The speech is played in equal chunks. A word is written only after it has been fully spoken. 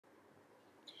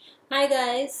Hi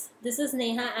guys, this is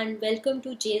Neha and welcome to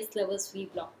JSLovers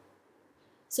vlog.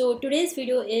 So today's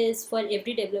video is for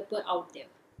every developer out there.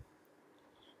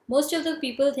 Most of the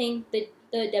people think that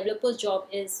the developer's job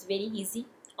is very easy.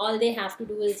 All they have to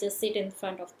do is just sit in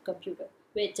front of the computer,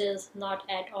 which is not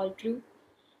at all true.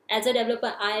 As a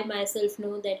developer, I myself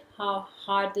know that how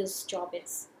hard this job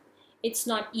is. It's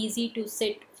not easy to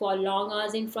sit for long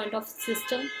hours in front of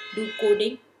system, do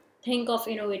coding, think of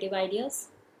innovative ideas,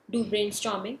 do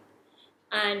brainstorming,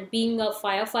 and being a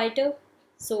firefighter,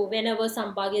 so whenever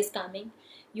some bug is coming,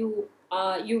 you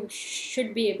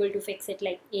should be able to fix it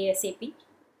like ASAP.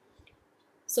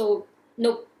 So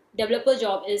no, developer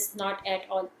job is not at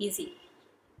all easy,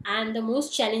 and the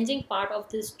most challenging part of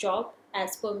this job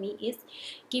as per me is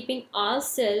keeping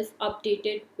ourselves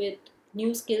updated with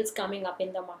new skills coming up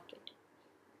in the market.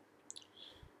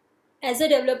 As a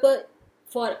developer,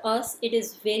 for us it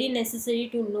is very necessary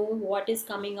to know what is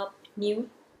coming up new,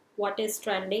 what is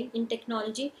trending in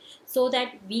technology, so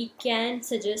that we can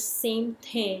suggest same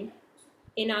thing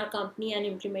in our company and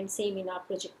implement same in our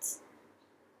projects.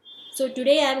 So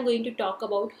today I am going to talk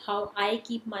about how I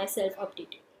keep myself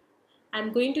updated.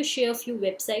 I'm going to share a few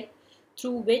websites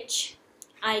through which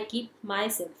I keep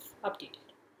myself updated.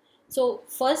 So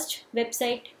first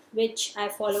website which I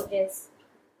follow is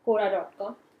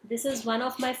Quora.com. This is one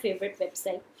of my favorite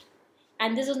websites,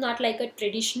 and this is not like a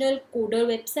traditional coder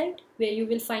website where you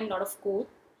will find a lot of code.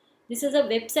 This is a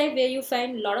website where you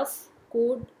find a lot of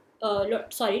code,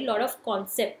 lot of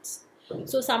concepts.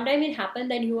 So sometimes it happens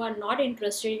that you are not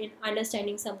interested in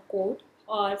understanding some code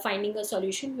or finding a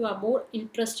solution. You are more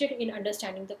interested in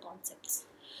understanding the concepts.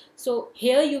 So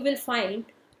here you will find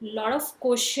a lot of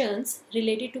questions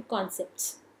related to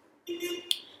concepts.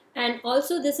 And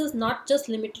also this is not just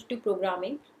limited to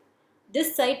programming.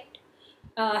 This site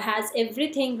has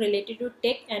everything related to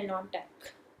tech and non-tech.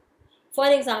 For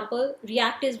example,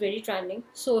 React is very trending.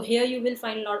 So here you will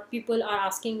find a lot of people are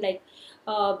asking like,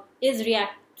 is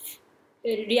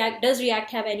does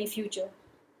React have any future?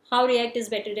 How React is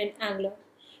better than Angular?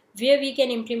 Where we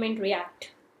can implement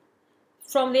React?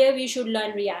 From where we should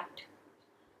learn React?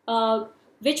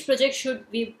 Which project should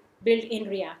we build in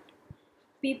React?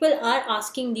 People are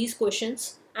asking these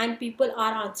questions and people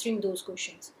are answering those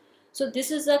questions. So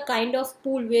this is a kind of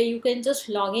pool where you can just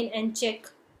log in and check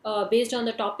based on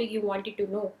the topic you wanted to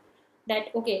know,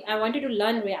 that okay, I wanted to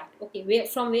learn React, okay,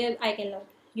 from where I can learn.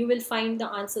 You will find the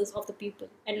answers of the people,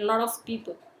 and a lot of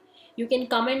people. You can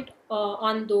comment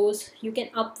on those, you can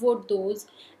upvote those,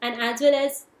 and as well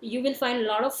as you will find a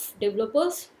lot of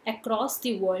developers across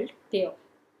the world there.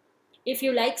 If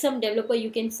you like some developer, you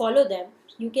can follow them,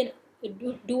 you can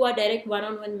do a direct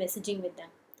one-on-one messaging with them.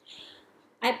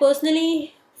 I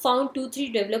personally found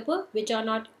 2-3 developers which are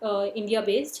not India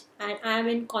based, and I am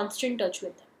in constant touch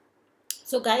with them.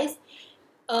 So guys,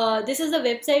 this is a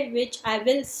website which I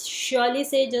will surely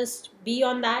say just be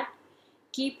on that,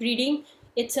 keep reading.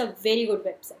 It's a very good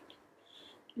website.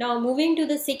 Now moving to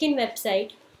the second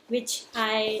website which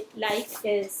I like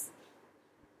is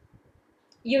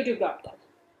youtube.com.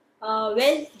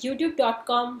 Well,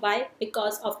 youtube.com, why?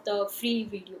 Because of the free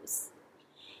videos.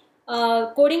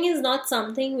 Coding is not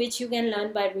something which you can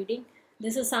learn by reading.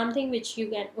 This is something which you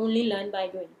can only learn by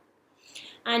doing.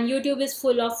 And YouTube is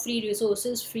full of free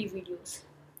resources, free videos.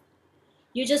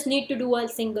 You just need to do a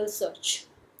single search.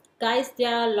 Guys,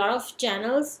 there are a lot of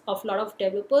channels of a lot of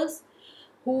developers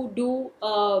who do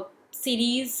a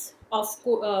series of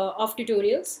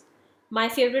tutorials. My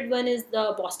favorite one is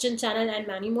the Boston channel and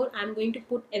many more. I'm going to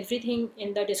put everything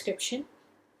in the description.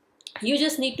 You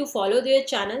just need to follow their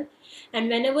channel, and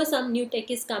whenever some new tech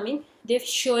is coming, they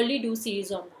surely do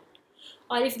series on that.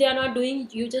 Or if they are not doing,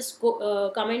 you just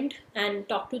go comment and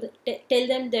talk to tell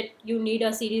them that you need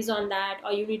a series on that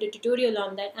or you need a tutorial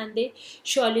on that, and they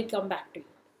surely come back to you.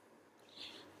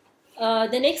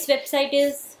 The next website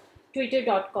is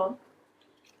twitter.com.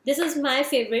 This is my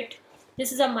favorite.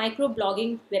 This is a micro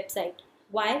blogging website.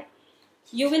 Why?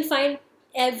 You will find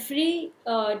every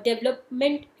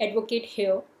development advocate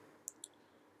here.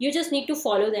 You just need to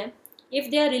follow them. If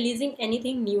they are releasing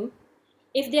anything new,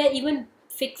 if they are even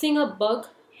fixing a bug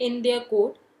in their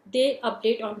code, they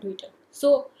update on Twitter.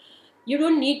 So you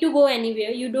don't need to go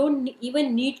anywhere. You don't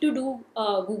even need to do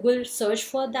Google search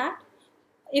for that.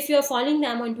 If you are following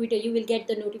them on Twitter, you will get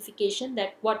the notification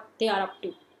that what they are up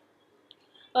to.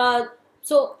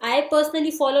 So I personally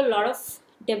follow a lot of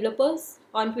developers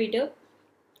on Twitter,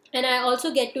 and I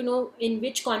also get to know in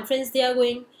which conference they are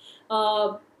going,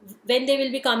 when they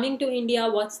will be coming to India,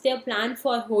 what's their plan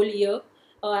for a whole year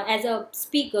as a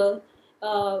speaker.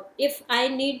 If I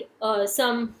need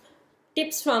some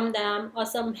tips from them or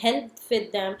some help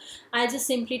with them, I just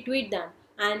simply tweet them,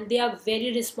 and they are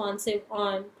very responsive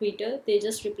on Twitter. They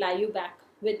just reply you back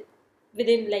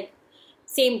within like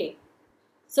same day.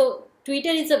 So Twitter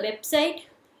is a website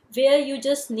where you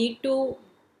just need to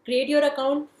create your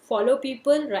account, follow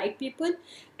people, write people,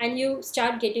 and you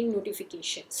start getting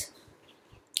notifications.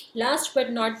 Last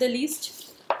but not the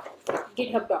least,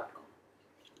 github.com.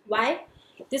 Why?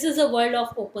 This is a world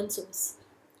of open source.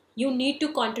 You need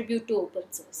to contribute to open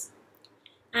source,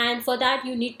 and for that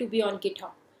you need to be on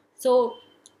GitHub. So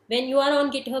when you are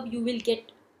on GitHub, you will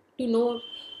get to know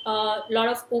a lot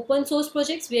of open source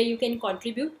projects where you can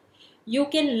contribute. You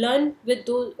can learn with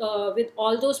those with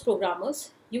all those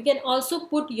programmers. You can also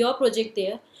put your project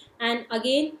there, and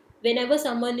again, whenever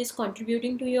someone is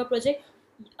contributing to your project,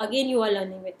 again you are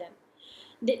learning with them.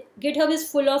 GitHub is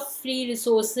full of free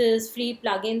resources, free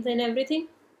plugins, and everything.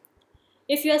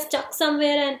 If you are stuck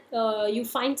somewhere and you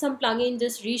find some plugin,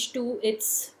 just reach to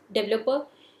its developer.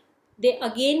 They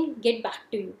again get back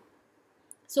to you.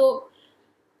 So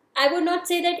I would not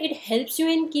say that it helps you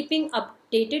in keeping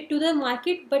updated to the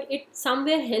market, but it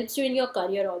somewhere helps you in your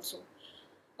career also.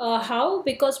 How?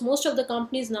 Because most of the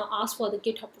companies now ask for the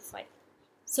GitHub profile.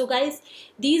 So guys,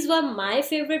 these were my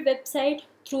favorite website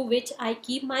through which I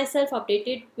keep myself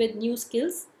updated with new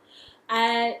skills.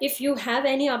 If you have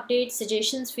any updates,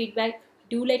 suggestions, feedback,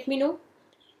 do let me know.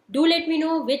 Do let me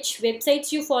know which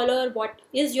websites you follow, what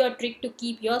is your trick to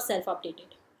keep yourself updated.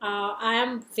 I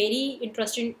am very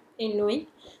interested in knowing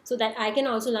so that I can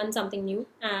also learn something new.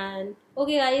 And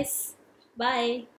okay guys, bye.